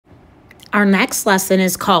Our next lesson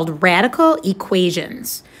is called Radical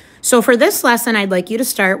Equations. So for this lesson, I'd like you to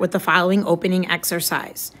start with the following opening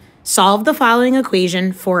exercise. Solve the following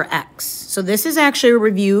equation for x. So this is actually a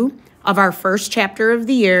review of our first chapter of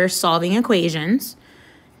the year, solving equations.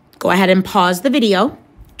 Go ahead and pause the video,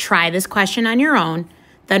 try this question on your own,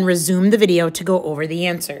 then resume the video to go over the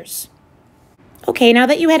answers. Okay, now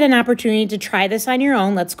that you had an opportunity to try this on your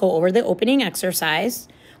own, let's go over the opening exercise.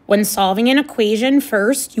 When solving an equation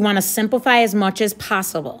first, you want to simplify as much as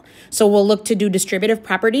possible. So we'll look to do distributive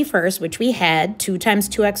property first, which we had. 2 times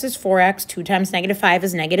 2x is 4x, 2 times -5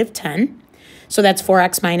 is -10. So that's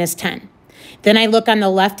 4x minus 10. Then I look on the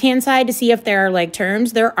left-hand side to see if there are like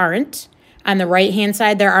terms. There aren't. On the right-hand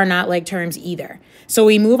side, there are not like terms either. So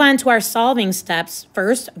we move on to our solving steps.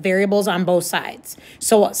 First, variables on both sides.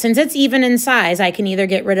 So since it's even in size, I can either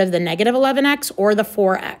get rid of the -11x or the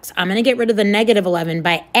 4x. I'm going to get rid of the -11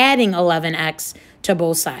 by adding 11x to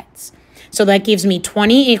both sides. So that gives me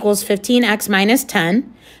 20 equals 15x minus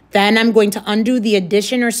 10. Then I'm going to undo the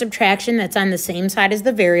addition or subtraction that's on the same side as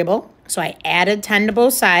the variable. So I added 10 to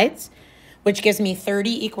both sides, which gives me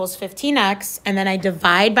 30 equals 15x, and then I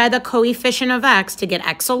divide by the coefficient of x to get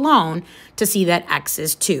x alone to see that x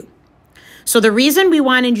is 2. So the reason we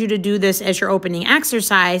wanted you to do this as your opening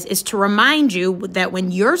exercise is to remind you that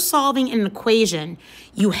when you're solving an equation,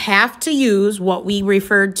 you have to use what we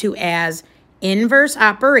referred to as inverse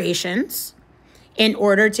operations in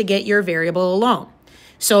order to get your variable alone.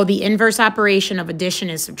 So the inverse operation of addition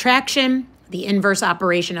is subtraction, the inverse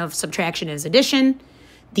operation of subtraction is addition,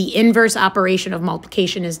 the inverse operation of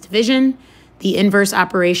multiplication is division. The inverse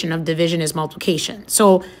operation of division is multiplication.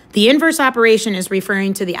 So the inverse operation is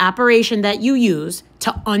referring to the operation that you use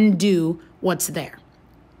to undo what's there.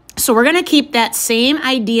 So we're going to keep that same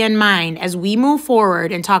idea in mind as we move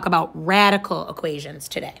forward and talk about radical equations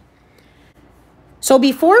today. So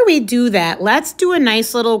before we do that, let's do a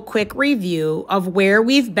nice little quick review of where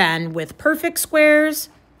we've been with perfect squares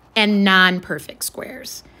and non-perfect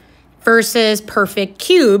squares versus perfect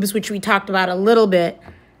cubes, which we talked about a little bit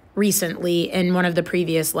recently in one of the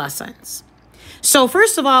previous lessons. So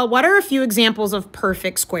first of all, what are a few examples of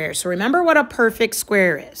perfect squares? So remember what a perfect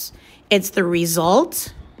square is. It's the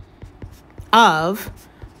result of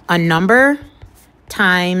a number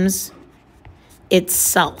times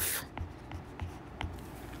itself.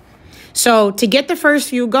 So to get the first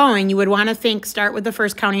few going, you would want to start with the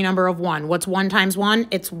first counting number of 1. What's 1 times 1?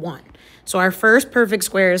 It's 1. So our first perfect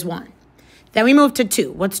square is 1. Then we move to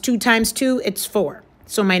 2. What's 2 times 2? It's 4.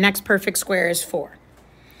 So my next perfect square is 4.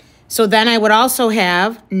 So then I would also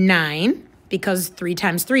have 9, because 3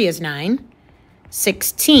 times 3 is 9.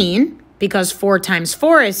 16, because 4 times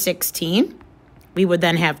 4 is 16. We would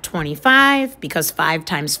then have 25, because 5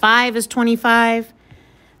 times 5 is 25.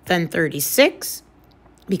 Then 36,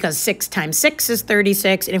 because 6 times 6 is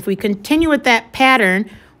 36. And if we continue with that pattern,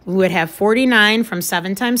 we would have 49 from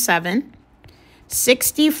 7 times 7,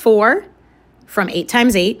 64 from 8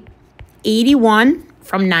 times 8, 81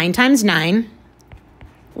 from 9 times 9,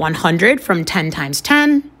 100 from 10 times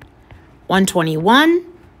 10, 121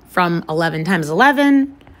 from 11 times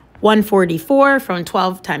 11, 144 from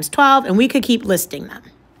 12 times 12, and we could keep listing them.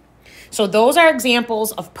 So those are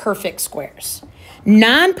examples of perfect squares.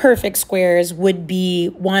 Non-perfect squares would be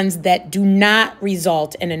ones that do not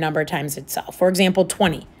result in a number times itself. For example,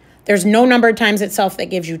 20. There's no number times itself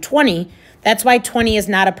that gives you 20. That's why 20 is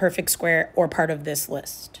not a perfect square or part of this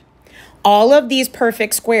list. All of these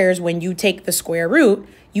perfect squares, when you take the square root,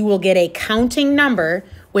 you will get a counting number,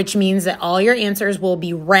 which means that all your answers will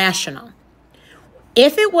be rational.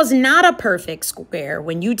 If it was not a perfect square,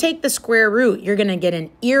 when you take the square root, you're going to get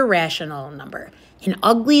an irrational number, an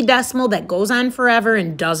ugly decimal that goes on forever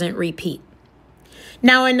and doesn't repeat.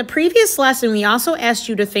 Now, in the previous lesson, we also asked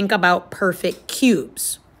you to think about perfect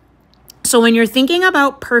cubes. So when you're thinking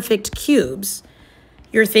about perfect cubes,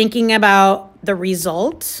 you're thinking about the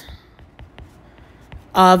result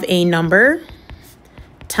of a number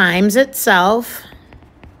times itself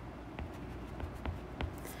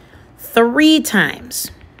 3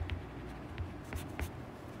 times.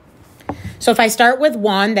 So if I start with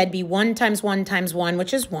 1, that'd be 1 times 1 times 1,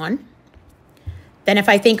 which is 1. Then if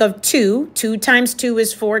I think of 2, 2 times 2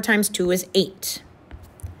 is 4 times 2 is 8.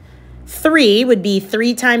 3 would be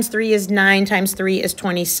 3 times 3 is 9 times 3 is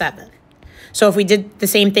 27. So if we did the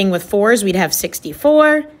same thing with 4s, we'd have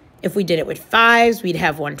 64. If we did it with 5s, we'd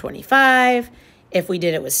have 125. If we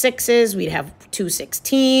did it with 6s, we'd have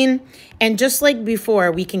 216. And just like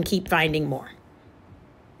before, we can keep finding more.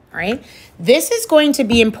 All right? This is going to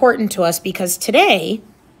be important to us because today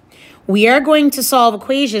we are going to solve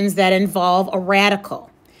equations that involve a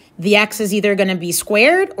radical. The x is either going to be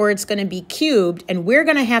squared or it's going to be cubed, and we're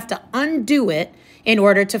going to have to undo it in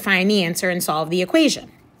order to find the answer and solve the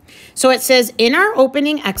equation. So it says in our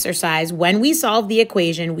opening exercise, when we solved the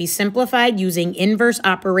equation, we simplified using inverse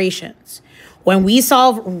operations. When we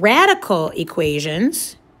solve radical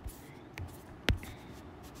equations,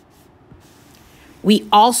 we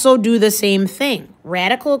also do the same thing.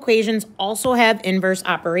 Radical equations also have inverse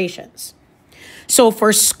operations. So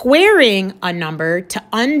for squaring a number, to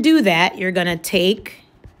undo that, you're going to take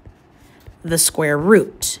the square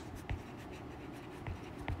root.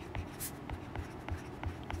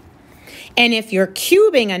 And if you're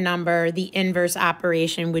cubing a number, the inverse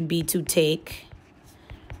operation would be to take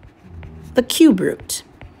the cube root.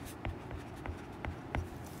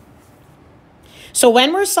 So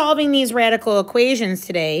when we're solving these radical equations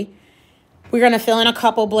today, we're going to fill in a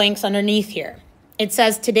couple blanks underneath here. It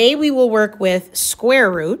says today we will work with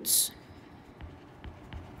square roots,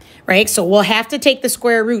 right? So we'll have to take the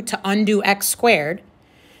square root to undo x squared.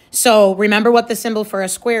 So remember what the symbol for a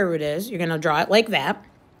square root is. You're going to draw it like that.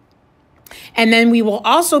 And then we will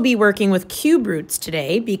also be working with cube roots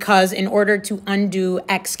today because in order to undo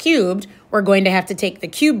x cubed, we're going to have to take the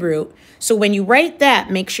cube root. So when you write that,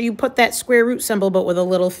 make sure you put that square root symbol, but with a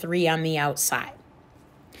little 3 on the outside.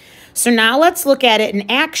 So now let's look at it in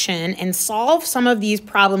action and solve some of these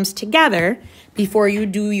problems together before you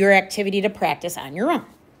do your activity to practice on your own.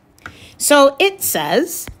 So it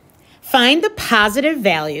says, find the positive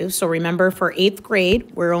value. So remember for 8th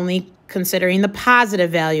grade, we're only considering the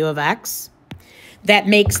positive value of x that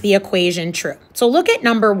makes the equation true. So look at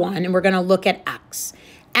number 1 and we're going to look at x.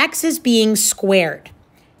 X is being squared.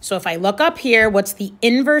 So if I look up here, what's the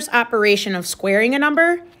inverse operation of squaring a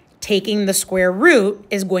number? Taking the square root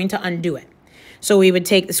is going to undo it. So we would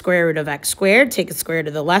take the square root of x squared, take the square root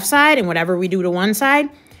to the left side, and whatever we do to one side,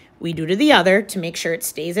 we do to the other to make sure it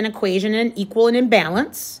stays in equation and equal and in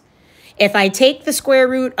balance. If I take the square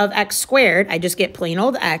root of x squared, I just get plain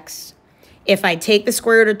old x. If I take the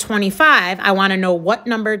square root of 25, I want to know what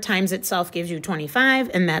number times itself gives you 25,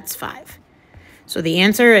 and that's 5. So the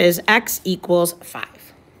answer is x equals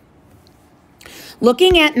 5.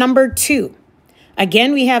 Looking at number 2,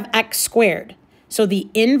 again, we have x squared. So the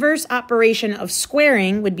inverse operation of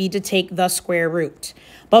squaring would be to take the square root.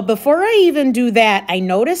 But before I even do that, I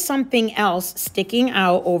notice something else sticking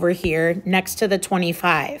out over here next to the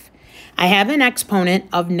 25. I have an exponent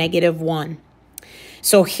of -1.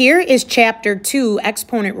 So here is chapter 2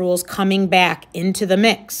 exponent rules coming back into the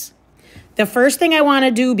mix. The first thing I want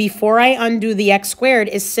to do before I undo the x squared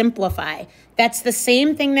is simplify. That's the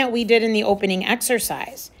same thing that we did in the opening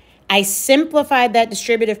exercise. I simplified that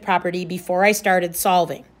distributive property before I started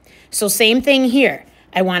solving. So same thing here.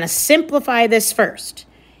 I want to simplify this first.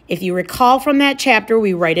 If you recall from that chapter,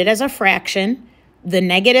 we write it as a fraction. The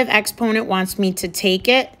negative exponent wants me to take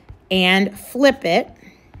it and flip it.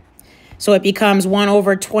 So it becomes 1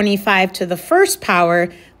 over 25 to the first power,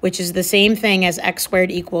 which is the same thing as x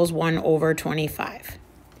squared equals 1 over 25.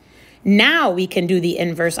 Now we can do the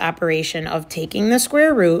inverse operation of taking the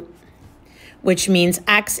square root, which means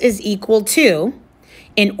x is equal to,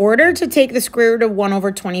 in order to take the square root of 1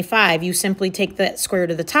 over 25, you simply take the square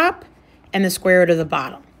root of the top and the square root of the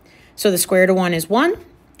bottom. So the square root of 1 is 1,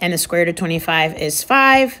 and the square root of 25 is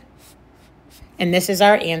 5. And this is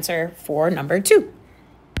our answer for number 2.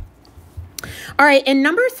 All right, in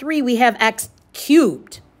number 3, we have x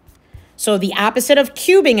cubed. So the opposite of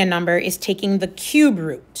cubing a number is taking the cube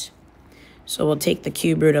root. So we'll take the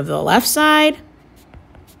cube root of the left side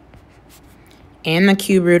and the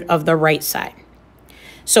cube root of the right side.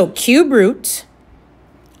 So cube root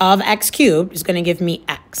of x cubed is going to give me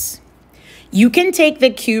x. You can take the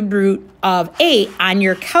cube root of 8 on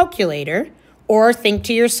your calculator or think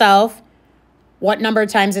to yourself, what number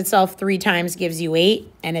times itself 3 times gives you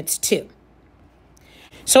 8? And it's 2.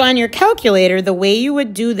 So on your calculator, the way you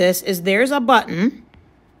would do this is there's a button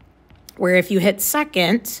where if you hit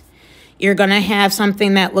second, you're going to have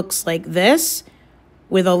something that looks like this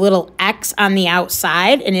with a little X on the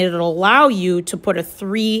outside, and it'll allow you to put a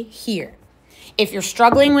 3 here. If you're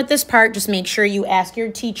struggling with this part, just make sure you ask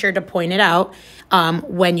your teacher to point it out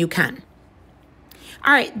when you can.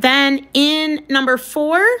 All right, then in number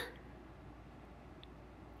 4,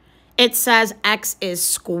 it says x is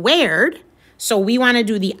squared. So we want to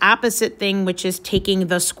do the opposite thing, which is taking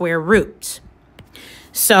the square root.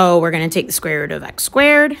 So we're going to take the square root of x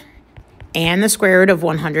squared and the square root of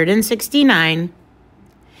 169.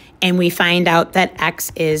 And we find out that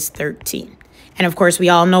x is 13. And of course, we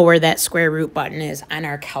all know where that square root button is on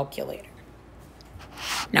our calculator.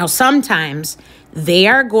 Now, sometimes they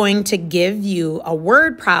are going to give you a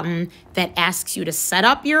word problem that asks you to set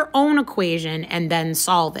up your own equation and then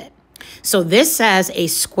solve it. So this says a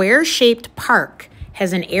square-shaped park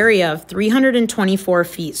has an area of 324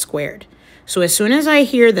 feet squared. So as soon as I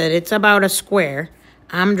hear that it's about a square,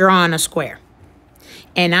 I'm drawing a square.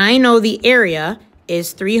 And I know the area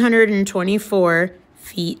is 324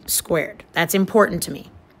 feet squared. That's important to me.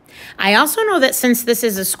 I also know that since this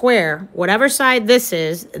is a square, whatever side this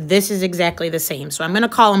is exactly the same. So I'm going to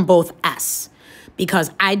call them both S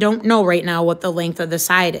because I don't know right now what the length of the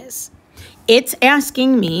side is. It's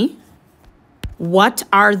asking me, what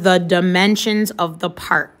are the dimensions of the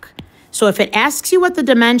park? So if it asks you what the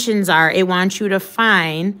dimensions are, it wants you to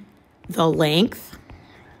find the length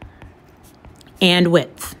and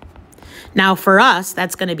width. Now for us,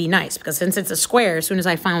 that's going to be nice because since it's a square, as soon as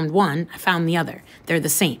I found one, I found the other. They're the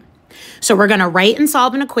same. So we're going to write and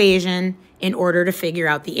solve an equation in order to figure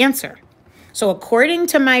out the answer. So according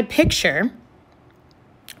to my picture,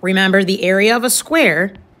 remember the area of a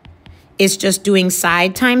square is just doing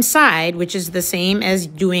side times side, which is the same as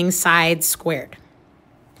doing sides squared.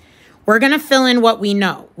 We're going to fill in what we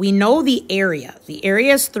know. We know the area. The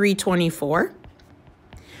area is 324.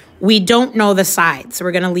 We don't know the side, so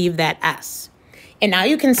we're going to leave that S. And now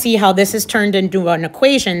you can see how this is turned into an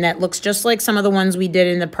equation that looks just like some of the ones we did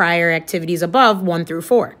in the prior activities above, 1 through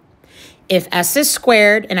 4. If S is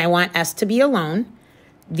squared and I want S to be alone,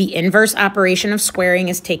 the inverse operation of squaring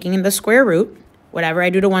is taking in the square root. Whatever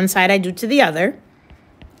I do to one side, I do to the other.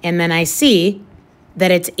 And then I see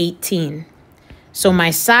that it's 18. So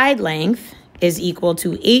my side length is equal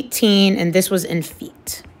to 18, and this was in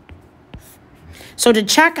feet. So to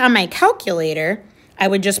check on my calculator, I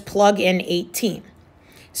would just plug in 18.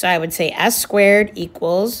 So I would say S squared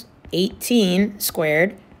equals 18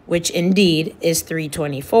 squared, which indeed is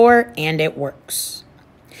 324, and it works.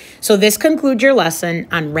 So this concludes your lesson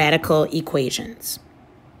on radical equations.